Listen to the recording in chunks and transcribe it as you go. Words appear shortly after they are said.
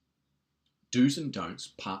Do's and Don'ts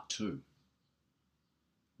Part 2.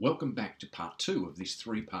 Welcome back to Part 2 of this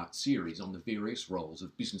three-part series on the various roles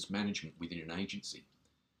of business management within an agency.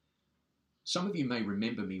 Some of you may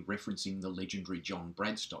remember me referencing the legendary John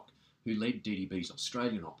Bradstock, who led DDB's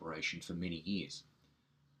Australian operation for many years.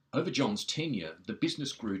 Over John's tenure, the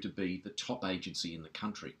business grew to be the top agency in the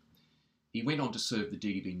country. He went on to serve the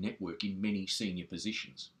DDB network in many senior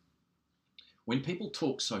positions. When people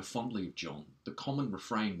talk so fondly of John, the common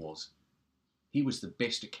refrain was, "He was the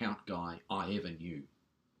best account guy I ever knew."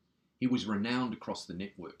 He was renowned across the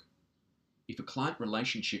network. If a client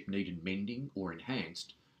relationship needed mending or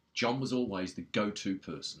enhanced, John was always the go-to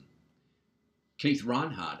person. Keith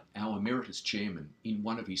Reinhardt, our emeritus chairman, in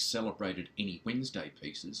one of his celebrated Any Wednesday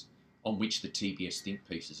pieces, on which the TBS Think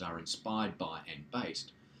pieces are inspired by and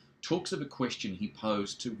based, talks of a question he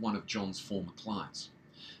posed to one of John's former clients.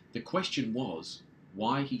 The question was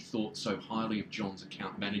why he thought so highly of John's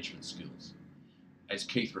account management skills. As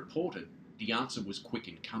Keith reported, the answer was quick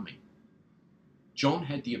in coming. John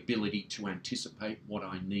had the ability to anticipate what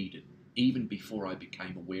I needed, even before I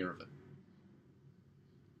became aware of it.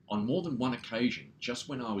 On more than one occasion, just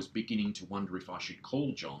when I was beginning to wonder if I should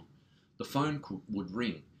call John, the phone would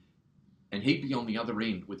ring, and he'd be on the other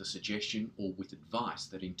end with a suggestion or with advice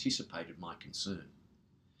that anticipated my concern.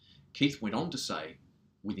 Keith went on to say,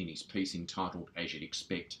 within his piece entitled As You'd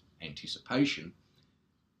Expect, Anticipation,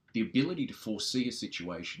 the ability to foresee a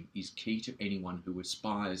situation is key to anyone who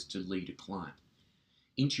aspires to lead a client.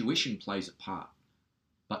 Intuition plays a part,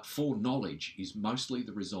 but foreknowledge is mostly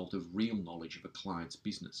the result of real knowledge of a client's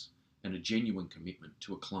business and a genuine commitment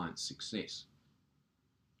to a client's success.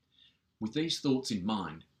 With these thoughts in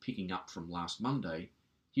mind, picking up from last Monday,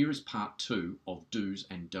 here is part 2 of Do's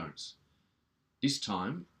and Don'ts. This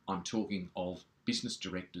time, I'm talking of business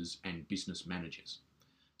directors and business managers.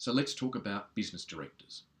 So let's talk about business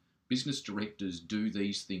directors. Business directors do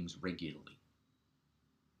these things regularly.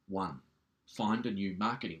 1. Find a new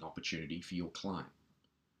marketing opportunity for your client.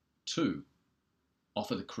 2.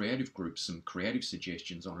 Offer the creative group some creative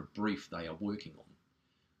suggestions on a brief they are working on.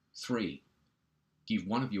 3. Give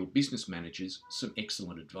one of your business managers some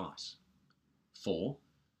excellent advice. 4.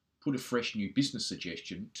 Put a fresh new business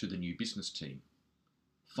suggestion to the new business team.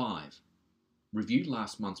 5. Review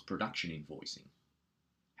last month's production invoicing,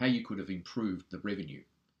 how you could have improved the revenue.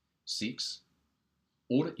 6.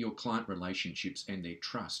 Audit your client relationships and their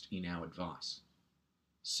trust in our advice.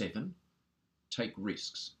 7. Take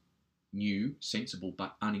risks, new, sensible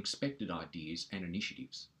but unexpected ideas and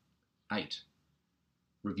initiatives. 8.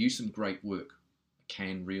 Review some great work, a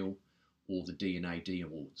Cannes Reel or the D&AD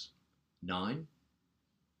Awards. 9.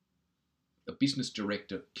 A business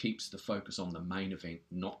director keeps the focus on the main event,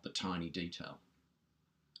 not the tiny detail.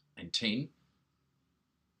 And 10.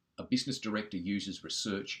 A business director uses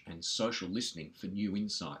research and social listening for new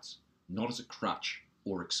insights, not as a crutch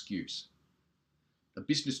or excuse. A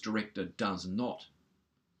business director does not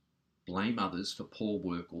blame others for poor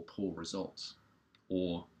work or poor results,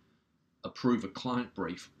 or approve a client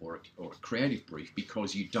brief or a creative brief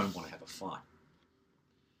because you don't want to have a fight.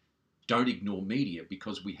 Don't ignore media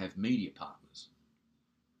because we have media partners.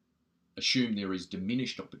 Assume there is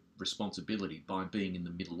diminished responsibility by being in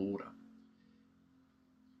the middle order.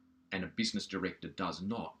 And a business director does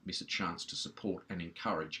not miss a chance to support and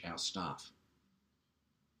encourage our staff.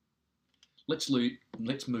 Let's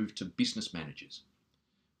move to business managers.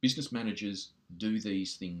 Business managers do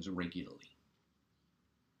these things regularly.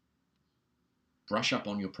 Brush up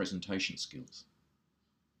on your presentation skills.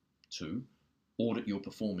 2. Audit your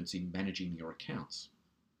performance in managing your accounts.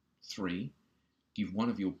 3. Give one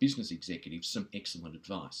of your business executives some excellent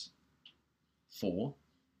advice. 4.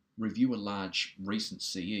 Review a large recent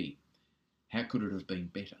CE. How could it have been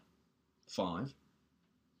better? 5.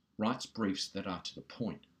 Writes briefs that are to the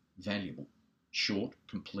point, valuable, short,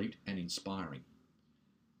 complete and inspiring.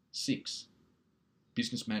 6.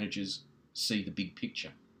 Business managers see the big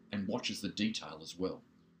picture and watches the detail as well.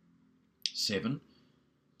 7.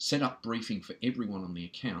 Set up briefing for everyone on the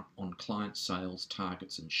account on client sales,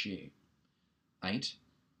 targets and share. 8.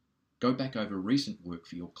 Go back over recent work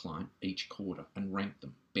for your client each quarter and rank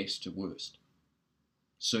them best to worst,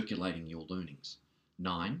 circulating your learnings.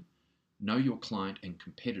 9. Know your client and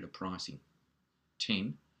competitor pricing.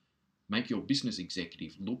 10. Make your business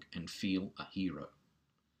executive look and feel a hero.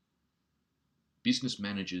 Business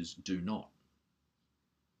managers do not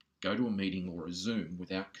go to a meeting or a Zoom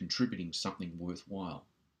without contributing something worthwhile.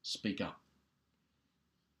 Speak up.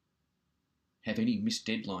 Have any missed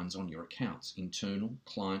deadlines on your accounts, internal,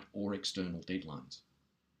 client or external deadlines.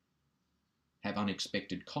 Have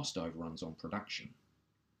unexpected cost overruns on production.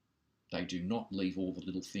 They do not leave all the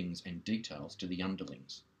little things and details to the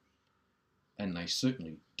underlings. And they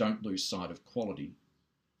certainly don't lose sight of quality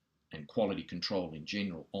and quality control in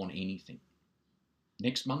general on anything.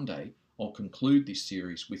 Next Monday, I'll conclude this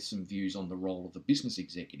series with some views on the role of the business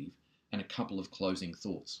executive and a couple of closing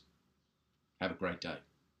thoughts. Have a great day.